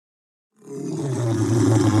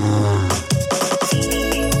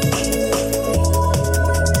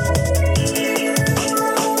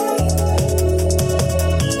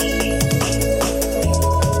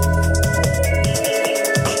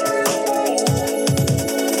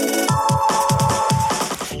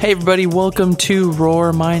Hey everybody, welcome to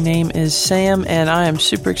Roar. My name is Sam, and I am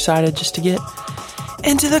super excited just to get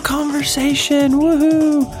into the conversation.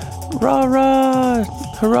 Woohoo! Rah rah!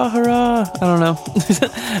 Hurrah hurrah! I don't know.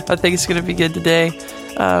 I think it's going to be good today.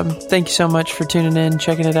 Thank you so much for tuning in,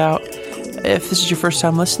 checking it out. If this is your first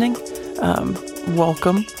time listening,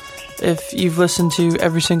 welcome. If you've listened to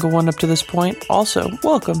every single one up to this point, also,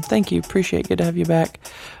 welcome. Thank you. Appreciate it. Good to have you back.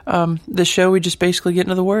 This show, we just basically get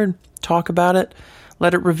into the Word, talk about it,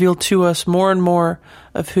 let it reveal to us more and more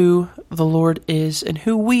of who the Lord is and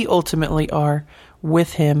who we ultimately are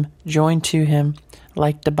with Him, joined to Him,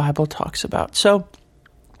 like the Bible talks about. So,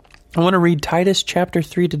 I want to read Titus chapter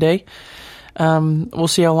 3 today. We'll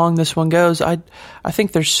see how long this one goes. I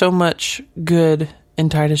think there's so much good in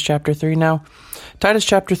Titus chapter 3. Now, Titus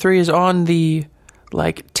chapter 3 is on the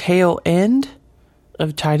tail end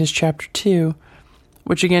of Titus chapter 2,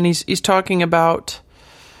 which again, he's talking about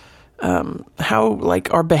how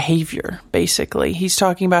our behavior, basically. He's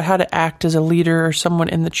talking about how to act as a leader or someone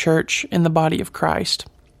in the church, in the body of Christ.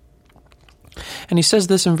 And he says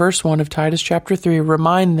this in verse 1 of Titus chapter 3,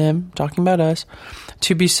 remind them, talking about us,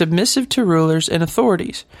 to be submissive to rulers and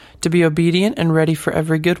authorities, to be obedient and ready for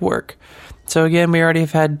every good work. So again, we already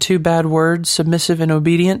have had two bad words, submissive and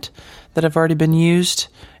obedient, that have already been used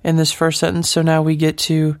in this first sentence. So now we get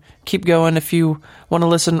to keep going. If you want to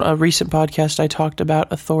listen to a recent podcast, I talked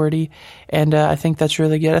about authority, and I think that's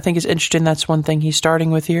really good. I think it's interesting. That's one thing he's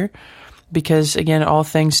starting with here, because again, all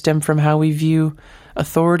things stem from how we view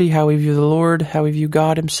authority, how we view the Lord, how we view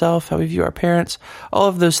God Himself, how we view our parents. All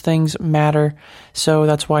of those things matter. So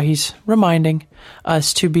that's why he's reminding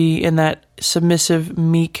us to be in that submissive,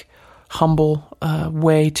 meek, humble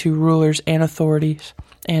way to rulers and authorities,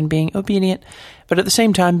 and being obedient, but at the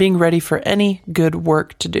same time being ready for any good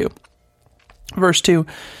work to do. Verse 2,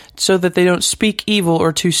 so that they don't speak evil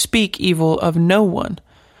or to speak evil of no one,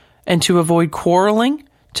 and to avoid quarreling,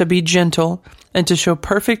 to be gentle, and to show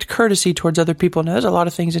perfect courtesy towards other people. Now, there's a lot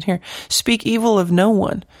of things in here. Speak evil of no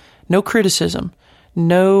one. No criticism.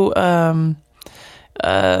 No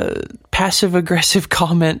passive-aggressive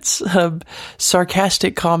comments,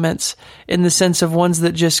 sarcastic comments, in the sense of ones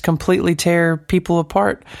that just completely tear people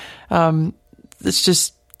apart. It's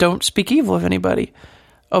just, don't speak evil of anybody.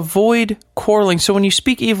 Avoid quarreling. So when you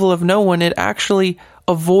speak evil of no one, it actually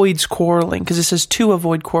avoids quarreling, because it says to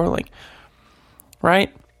avoid quarreling,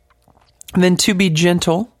 right? And then to be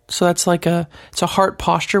gentle. So that's it's a heart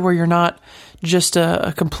posture where you're not just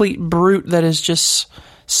a complete brute that is just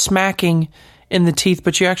smacking in the teeth,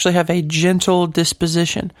 but you actually have a gentle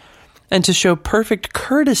disposition. And to show perfect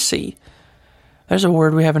courtesy. There's a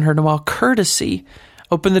word we haven't heard in a while. Courtesy.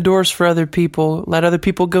 Open the doors for other people. Let other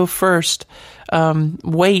people go first.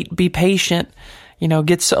 Wait. Be patient.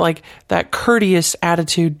 Get that courteous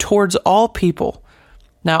attitude towards all people.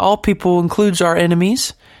 Now, all people includes our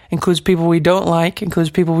enemies, includes people we don't like, includes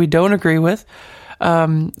people we don't agree with.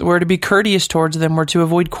 We're to be courteous towards them. We're to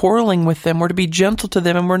avoid quarreling with them. We're to be gentle to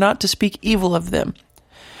them, and we're not to speak evil of them.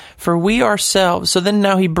 For we ourselves, so then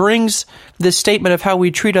now he brings this statement of how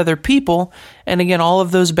we treat other people, and again, all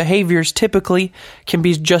of those behaviors typically can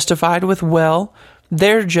be justified with, well,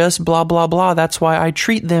 they're just blah, blah, blah. That's why I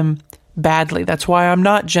treat them badly. That's why I'm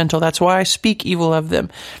not gentle. That's why I speak evil of them.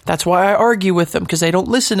 That's why I argue with them, because they don't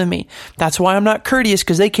listen to me. That's why I'm not courteous,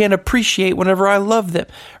 because they can't appreciate whenever I love them,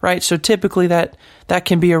 right? So typically that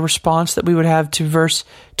can be a response that we would have to verse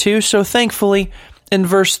 2. So thankfully, in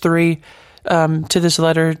verse 3, in this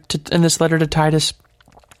letter to Titus,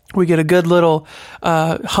 we get a good little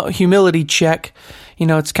humility check.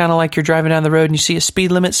 It's kind of like you're driving down the road and you see a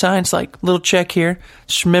speed limit sign. It's like, little check here.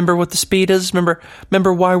 Just remember what the speed is.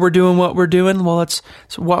 Remember why we're doing what we're doing. Well,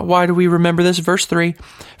 why do we remember this? Verse 3,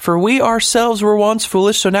 for we ourselves were once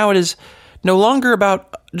foolish. So now it is no longer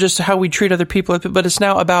about just how we treat other people, but it's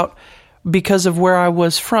now about because of where I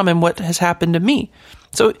was from and what has happened to me.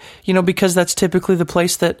 So, because that's typically the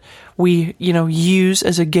place that we, use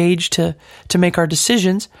as a gauge to make our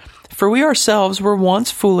decisions. For we ourselves were once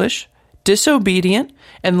foolish, disobedient,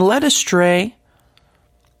 and led astray.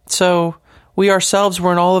 So we ourselves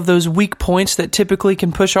were in all of those weak points that typically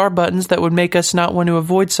can push our buttons that would make us not want to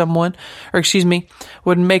avoid someone,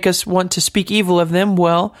 would make us want to speak evil of them.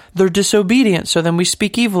 Well, they're disobedient, so then we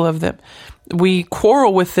speak evil of them. We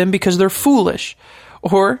quarrel with them because they're foolish.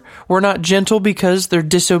 Or we're not gentle because they're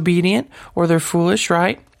disobedient or they're foolish,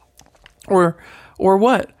 right? Or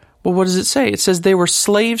what? Well, what does it say? It says they were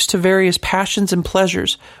slaves to various passions and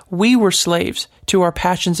pleasures. We were slaves to our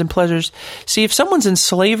passions and pleasures. See, if someone's in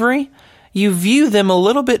slavery, you view them a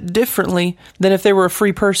little bit differently than if they were a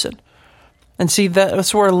free person. And see,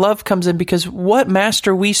 that's where love comes in, because what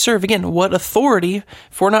master we serve, again, what authority,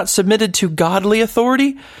 if we're not submitted to godly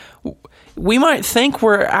authority, we might think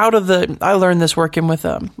we're out of the, I learned this working with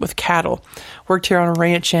cattle, worked here on a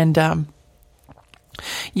ranch, and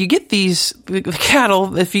you get these the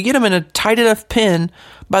cattle, if you get them in a tight enough pen,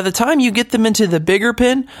 by the time you get them into the bigger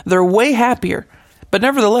pen, they're way happier. But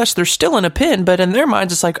nevertheless, they're still in a pen, but in their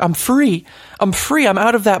minds, it's like, I'm free. I'm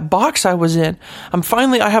out of that box I was in.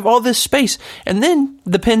 I have all this space. And then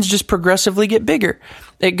the pens just progressively get bigger.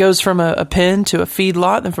 It goes from a pen to a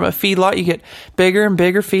feedlot, and from a feedlot, you get bigger and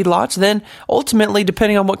bigger feedlots. Then ultimately,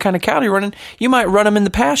 depending on what kind of cattle you're running, you might run them in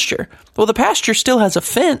the pasture. Well, the pasture still has a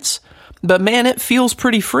fence, but man, it feels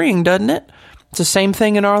pretty freeing, doesn't it? It's the same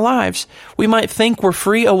thing in our lives. We might think we're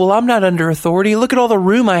free. Oh, well, I'm not under authority. Look at all the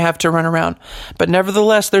room I have to run around. But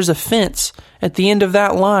nevertheless, there's a fence at the end of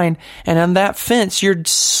that line. And on that fence, you're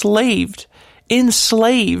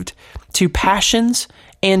enslaved to passions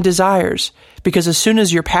and desires. Because as soon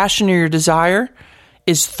as your passion or your desire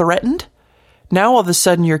is threatened, now all of a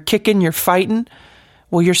sudden you're kicking, you're fighting.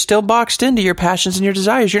 Well, you're still boxed into your passions and your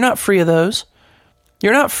desires. You're not free of those.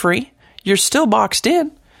 You're not free. You're still boxed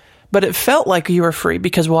in. But it felt like you were free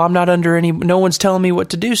because, well, I'm not under no one's telling me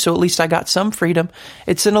what to do, so at least I got some freedom.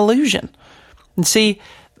 It's an illusion. And see,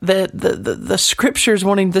 the scriptures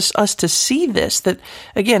wanting us to see this, that,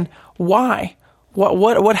 again, why?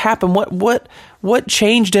 What happened? What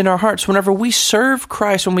changed in our hearts whenever we serve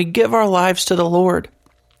Christ, when we give our lives to the Lord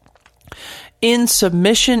in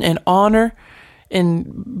submission and honor,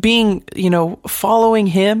 in being, following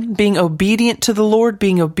Him, being obedient to the Lord,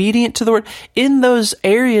 in those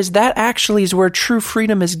areas, that actually is where true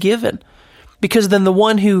freedom is given. Because then the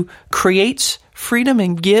one who creates freedom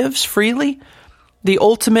and gives freely, the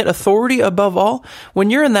ultimate authority above all, when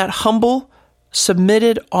you're in that humble,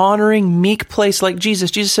 submitted, honoring, meek place like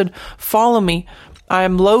Jesus said, follow me, I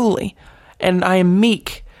am lowly and I am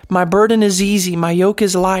meek. My burden is easy, my yoke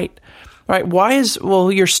is light. Right?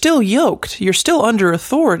 You're still yoked. You're still under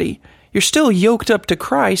authority. You're still yoked up to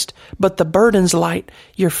Christ, but the burden's light.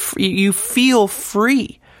 You feel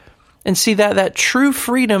free. And see, that true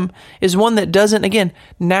freedom is one that doesn't, again,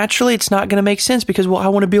 naturally it's not going to make sense because, I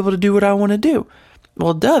want to be able to do what I want to do.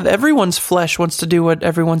 Well, everyone's flesh wants to do what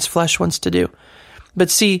everyone's flesh wants to do. But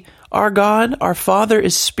see, our God, our Father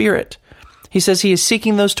is spirit. He says He is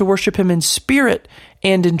seeking those to worship Him in spirit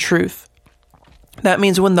and in truth. That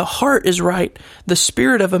means when the heart is right, the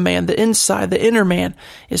spirit of a man, the inside, the inner man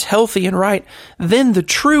is healthy and right, then the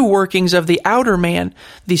true workings of the outer man,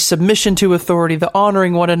 the submission to authority, the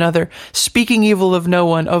honoring one another, speaking evil of no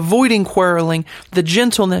one, avoiding quarreling, the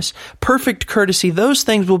gentleness, perfect courtesy, those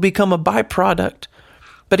things will become a byproduct.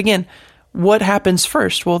 But again, what happens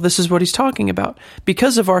first? Well, this is what he's talking about.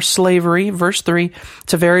 Because of our slavery, verse 3,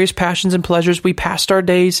 to various passions and pleasures, we passed our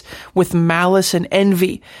days with malice and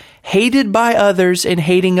envy, hated by others and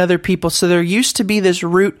hating other people. So there used to be this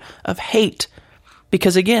root of hate.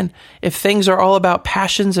 Because again, if things are all about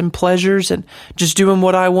passions and pleasures and just doing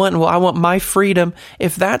what I want, I want my freedom,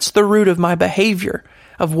 if that's the root of my behavior,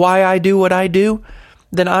 of why I do what I do,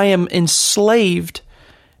 then I am enslaved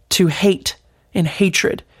to hate and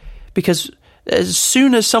hatred. Because as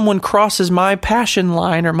soon as someone crosses my passion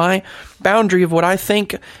line or my boundary of what I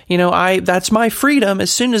think, that's my freedom, as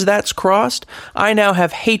soon as that's crossed, I now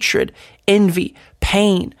have hatred, envy,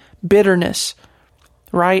 pain, bitterness,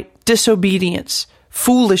 right? Disobedience,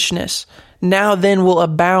 foolishness, now then will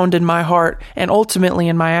abound in my heart and ultimately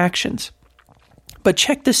in my actions. But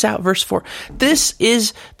check this out, verse 4. This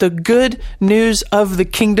is the good news of the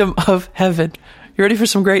kingdom of heaven. You ready for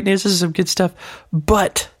some great news? This is some good stuff.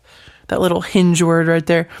 But, that little hinge word right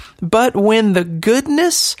there. But when the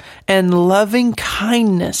goodness and loving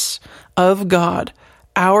kindness of God,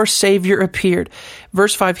 our Savior, appeared.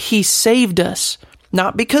 Verse 5, He saved us,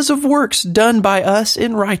 not because of works done by us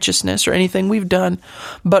in righteousness or anything we've done,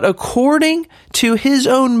 but according to His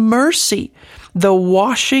own mercy, the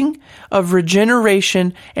washing of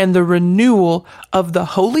regeneration and the renewal of the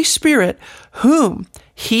Holy Spirit, whom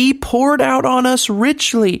He poured out on us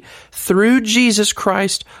richly through Jesus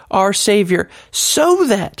Christ, our Savior, so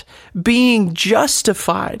that being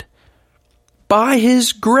justified by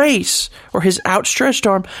His grace or His outstretched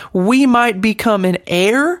arm, we might become an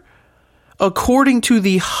heir according to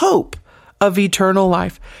the hope of eternal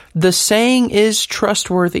life. The saying is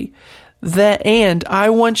trustworthy. And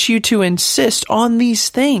I want you to insist on these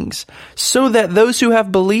things so that those who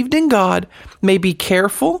have believed in God may be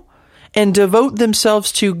careful and devote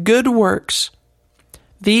themselves to good works.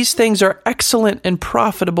 These things are excellent and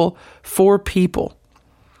profitable for people.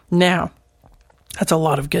 Now, that's a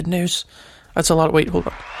lot of good news. Hold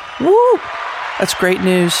on. Woo! That's great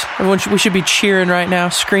news. We should be cheering right now,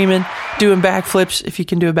 screaming, doing backflips, if you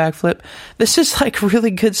can do a backflip. This is like really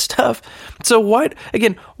good stuff. So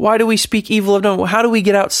why do we speak evil of no one? How do we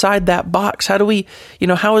get outside that box? How do we,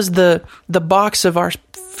 how is the box of our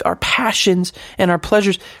passions and our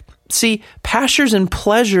pleasures? See, passions and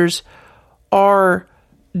pleasures are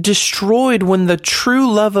destroyed when the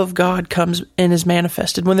true love of God comes and is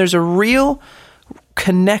manifested, when there's a real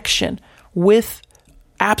connection with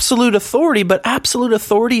absolute authority, but absolute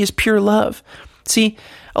authority is pure love. See,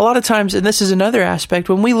 a lot of times, and this is another aspect,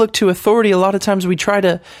 when we look to authority, a lot of times we try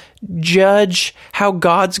to judge how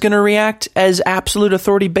God's going to react as absolute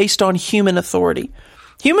authority based on human authority.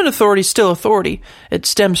 Human authority is still authority. It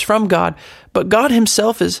stems from God, but God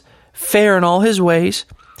himself is fair in all his ways.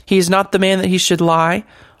 He is not the man that he should lie,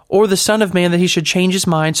 or the son of man that he should change his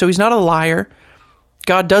mind. So he's not a liar.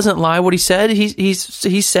 God doesn't lie. What he said, he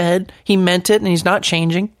said, he meant it, and he's not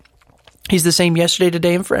changing. He's the same yesterday,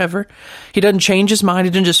 today, and forever. He doesn't change his mind. He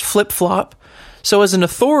doesn't just flip-flop. So as an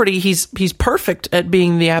authority, he's perfect at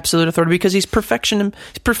being the absolute authority because he's perfection.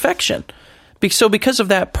 So because of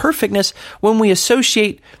that perfectness, when we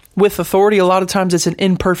associate with authority, a lot of times it's an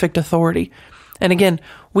imperfect authority. And again,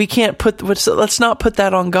 let's not put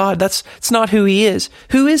that on God. It's not who he is.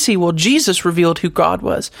 Who is he? Well, Jesus revealed who God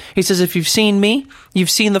was. He says, if you've seen me, you've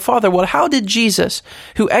seen the Father. Well, how did Jesus,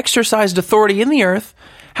 who exercised authority in the earth,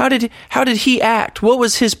 how did he act? What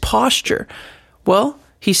was his posture? Well,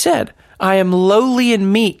 he said, I am lowly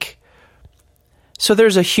and meek. So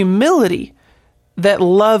there's a humility that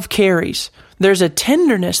love carries. There's a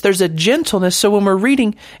tenderness. There's a gentleness. So when we're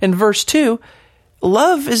reading in verse 2,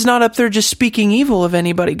 love is not up there just speaking evil of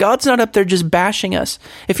anybody. God's not up there just bashing us.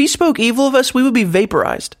 If he spoke evil of us, we would be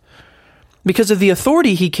vaporized because of the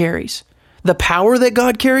authority he carries. The power that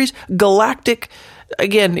God carries, galactic.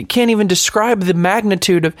 Again, can't even describe the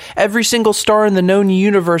magnitude of every single star in the known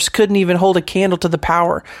universe couldn't even hold a candle to the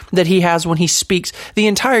power that he has when he speaks. The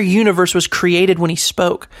entire universe was created when he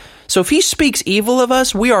spoke. So if he speaks evil of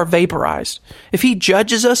us, we are vaporized. If he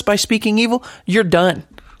judges us by speaking evil, you're done.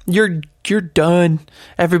 You're done.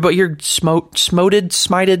 Everybody, you're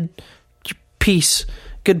smited, peace,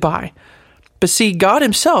 goodbye. But see, God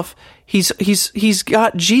himself, he's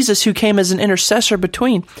got Jesus who came as an intercessor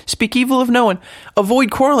between. Speak evil of no one.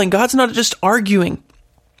 Avoid quarreling. God's not just arguing.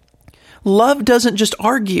 Love doesn't just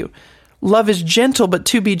argue. Love is gentle, but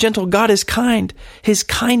to be gentle, God is kind. His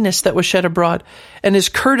kindness that was shed abroad and his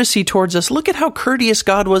courtesy towards us. Look at how courteous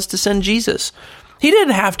God was to send Jesus. He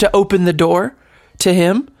didn't have to open the door to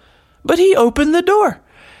him, but he opened the door.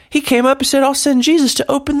 He came up and said, I'll send Jesus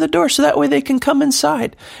to open the door so that way they can come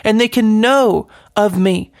inside and they can know of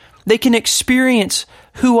me. They can experience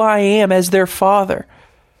who I am as their Father.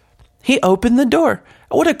 He opened the door.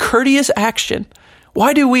 What a courteous action.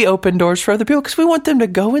 Why do we open doors for other people? Because we want them to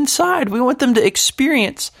go inside. We want them to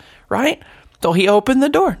experience, right? So he opened the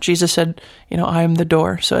door. Jesus said, I am the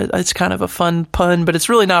door. So it's kind of a fun pun, but it's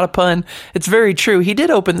really not a pun. It's very true. He did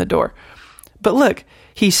open the door. But look,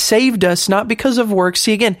 he saved us not because of works.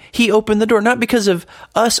 See, again, he opened the door, not because of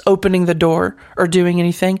us opening the door or doing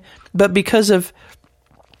anything, but because of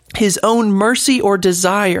his own mercy or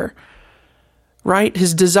desire, right?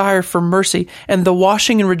 His desire for mercy and the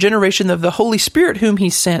washing and regeneration of the Holy Spirit whom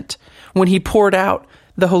he sent when he poured out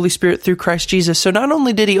the Holy Spirit through Christ Jesus. So not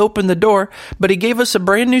only did he open the door, but he gave us a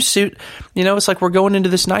brand new suit. It's like we're going into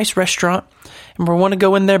this nice restaurant and we want to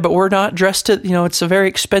go in there, but we're not dressed to, it's a very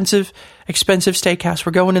expensive steakhouse.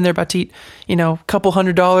 We're going in there about to eat, a couple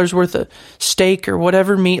 $100 worth of steak or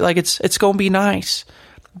whatever meat. Like it's going to be nice.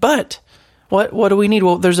 But what do we need?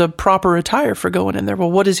 Well, there's a proper attire for going in there.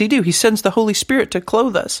 Well, what does he do? He sends the Holy Spirit to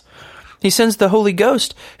clothe us. He sends the Holy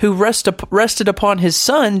Ghost who rested upon his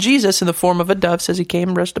Son, Jesus, in the form of a dove, says he came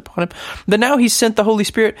and rested upon him. But now he sent the Holy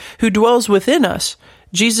Spirit who dwells within us.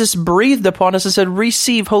 Jesus breathed upon us and said,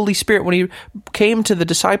 receive Holy Spirit. When he came to the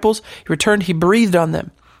disciples, he returned, he breathed on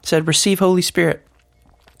them, said, receive Holy Spirit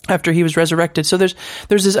after he was resurrected. So there's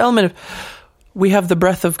this element of, we have the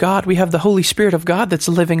breath of God. We have the Holy Spirit of God that's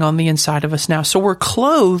living on the inside of us now. So we're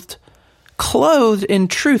clothed in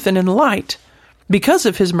truth and in light because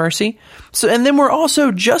of his mercy. So, and then we're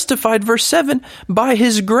also justified, verse 7, by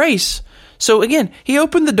his grace. So again, he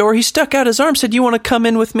opened the door, he stuck out his arm, said, you want to come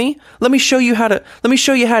in with me? Let me show you how to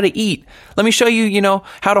eat. Let me show you,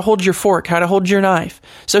 how to hold your fork, how to hold your knife.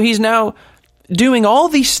 So he's now doing all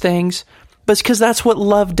these things, but it's because that's what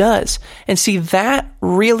love does. And see, that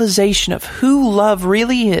realization of who love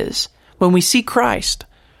really is, when we see Christ,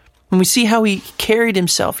 when we see how he carried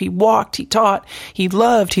himself, he walked, he taught, he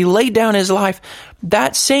loved, he laid down his life,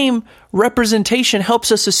 that same representation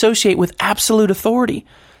helps us associate with absolute authority.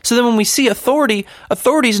 So then when we see authority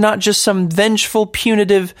is not just some vengeful,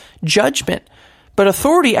 punitive judgment, but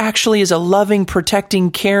authority actually is a loving,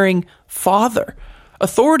 protecting, caring father.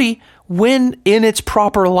 Authority, when in its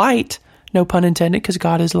proper light, no pun intended because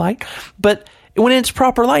God is light, but when in its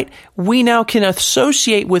proper light, we now can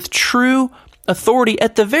associate with true authority,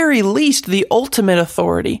 at the very least, the ultimate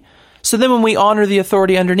authority. So then when we honor the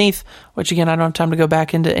authority underneath, which again, I don't have time to go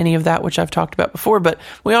back into any of that, which I've talked about before, but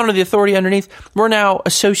we honor the authority underneath, we're now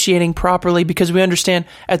associating properly because we understand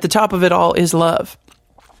at the top of it all is love.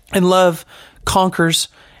 And love conquers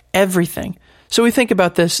everything. So we think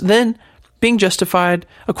about this, then being justified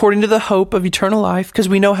according to the hope of eternal life, because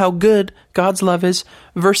we know how good God's love is.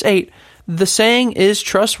 Verse 8, the saying is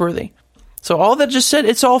trustworthy. So all that just said,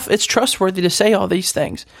 it's trustworthy to say all these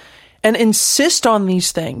things and insist on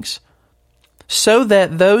these things so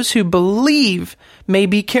that those who believe may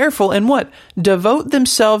be careful and what? Devote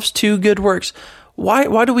themselves to good works.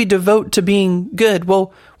 Why do we devote to being good?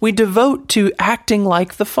 Well, we devote to acting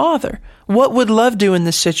like the Father. What would love do in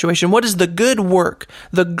this situation? What is the good work,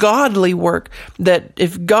 the godly work that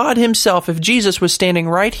if God himself, if Jesus was standing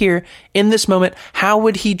right here in this moment, how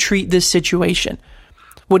would he treat this situation?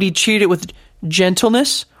 Would he treat it with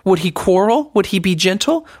gentleness? Would he quarrel? Would he be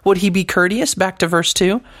gentle? Would he be courteous? Back to verse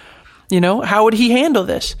 2. How would he handle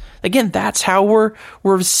this? Again, that's how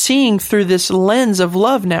we're seeing through this lens of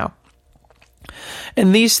love now.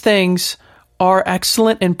 And these things are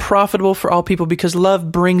excellent and profitable for all people because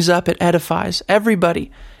love brings up, it edifies.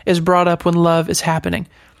 Everybody is brought up when love is happening.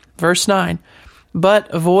 Verse 9, but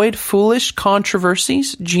avoid foolish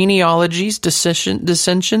controversies, genealogies,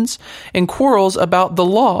 dissensions, and quarrels about the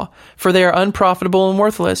law, for they are unprofitable and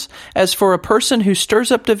worthless. As for a person who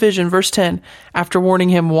stirs up division, verse 10, after warning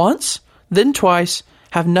him once, then twice,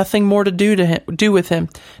 have nothing more to do with him,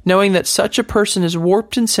 knowing that such a person is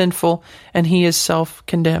warped and sinful, and he is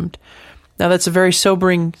self-condemned. Now that's a very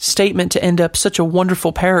sobering statement to end up such a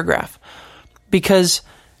wonderful paragraph, because,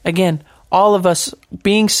 again, all of us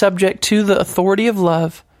being subject to the authority of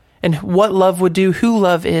love and what love would do, who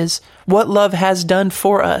love is, what love has done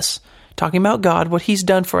for us, talking about God, what he's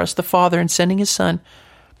done for us, the Father, in sending his Son,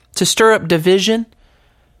 to stir up division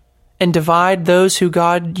and divide those who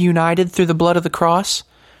God united through the blood of the cross,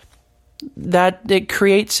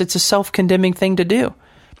 it's a self-condemning thing to do,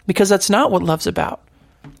 because that's not what love's about.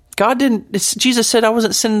 Jesus said, I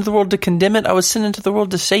wasn't sent into the world to condemn it, I was sent into the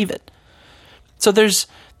world to save it. So there's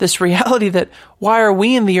this reality that why are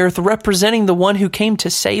we in the earth representing the one who came to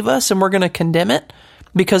save us and we're going to condemn it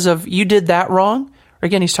because of you did that wrong? Or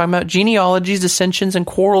again, he's talking about genealogies, dissensions, and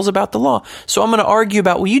quarrels about the law. So I'm going to argue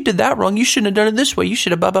about, well, you did that wrong. You shouldn't have done it this way. You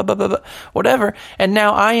should have blah, blah, blah, blah, blah, whatever. And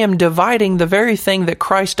now I am dividing the very thing that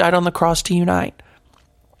Christ died on the cross to unite.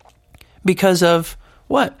 Because of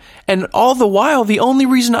what? And all the while, the only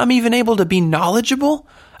reason I'm even able to be knowledgeable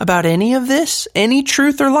about any of this, any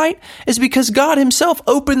truth or light, is because God himself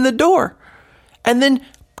opened the door and then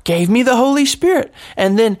gave me the Holy Spirit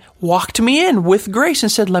and then walked me in with grace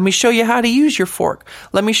and said, let me show you how to use your fork.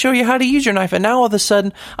 Let me show you how to use your knife. And now all of a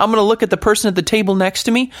sudden, I'm going to look at the person at the table next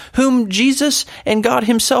to me, whom Jesus and God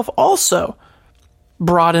himself also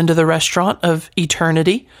brought into the restaurant of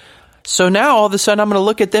eternity. So now all of a sudden I'm going to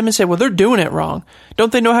look at them and say, well, they're doing it wrong.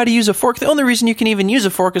 Don't they know how to use a fork? The only reason you can even use a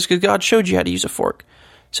fork is because God showed you how to use a fork.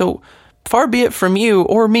 So far be it from you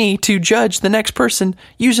or me to judge the next person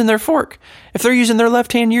using their fork. If they're using their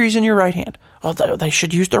left hand, you're using your right hand. Although they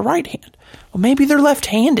should use their right hand. Well, maybe they're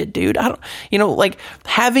left-handed, dude. Like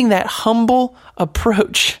having that humble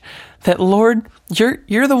approach that, Lord,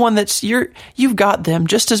 you're the one you've got them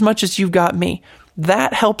just as much as you've got me.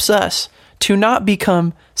 That helps us to not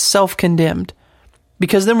become self-condemned.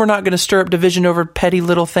 Because then we're not going to stir up division over petty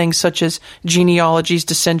little things such as genealogies,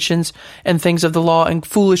 dissensions, and things of the law and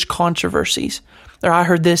foolish controversies. Or I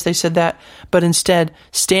heard this, they said that. But instead,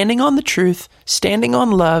 standing on the truth, standing on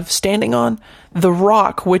love, standing on the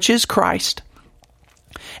rock, which is Christ,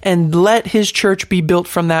 and let his church be built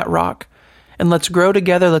from that rock. And let's grow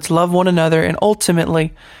together, let's love one another, and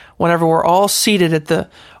ultimately, whenever we're all seated at the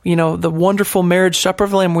wonderful marriage supper of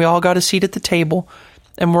the Lamb, we all got a seat at the table,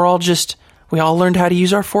 and we all learned how to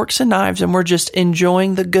use our forks and knives, and we're just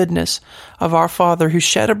enjoying the goodness of our Father who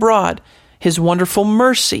shed abroad his wonderful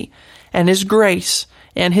mercy and his grace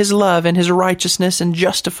and his love and his righteousness and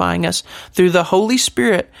justifying us through the Holy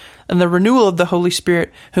Spirit and the renewal of the Holy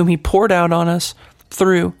Spirit whom he poured out on us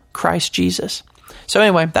through Christ Jesus. So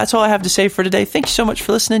anyway, that's all I have to say for today. Thank you so much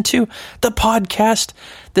for listening to the podcast.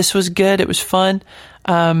 This was good. It was fun.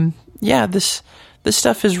 This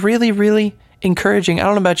stuff is really, really encouraging. I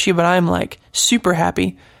don't know about you, but I'm super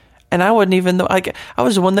happy. And I wasn't even, I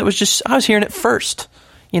was the one that I was hearing it first.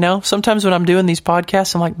 Sometimes when I'm doing these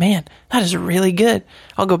podcasts, I'm like, man, that is really good.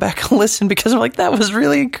 I'll go back and listen because I'm like, that was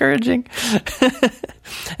really encouraging.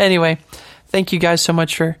 Anyway, thank you guys so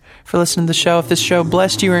much for listening to the show. If this show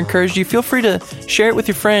blessed you or encouraged you, feel free to share it with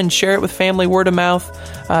your friends, share it with family, word of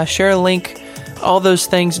mouth, share a link. All those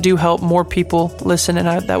things do help more people listen,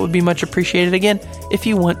 and that would be much appreciated, again, if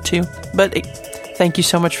you want to. But thank you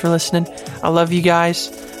so much for listening. I love you guys.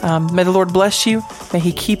 May the Lord bless you. May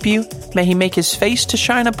He keep you. May He make His face to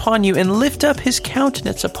shine upon you and lift up His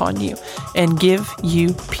countenance upon you and give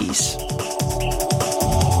you peace.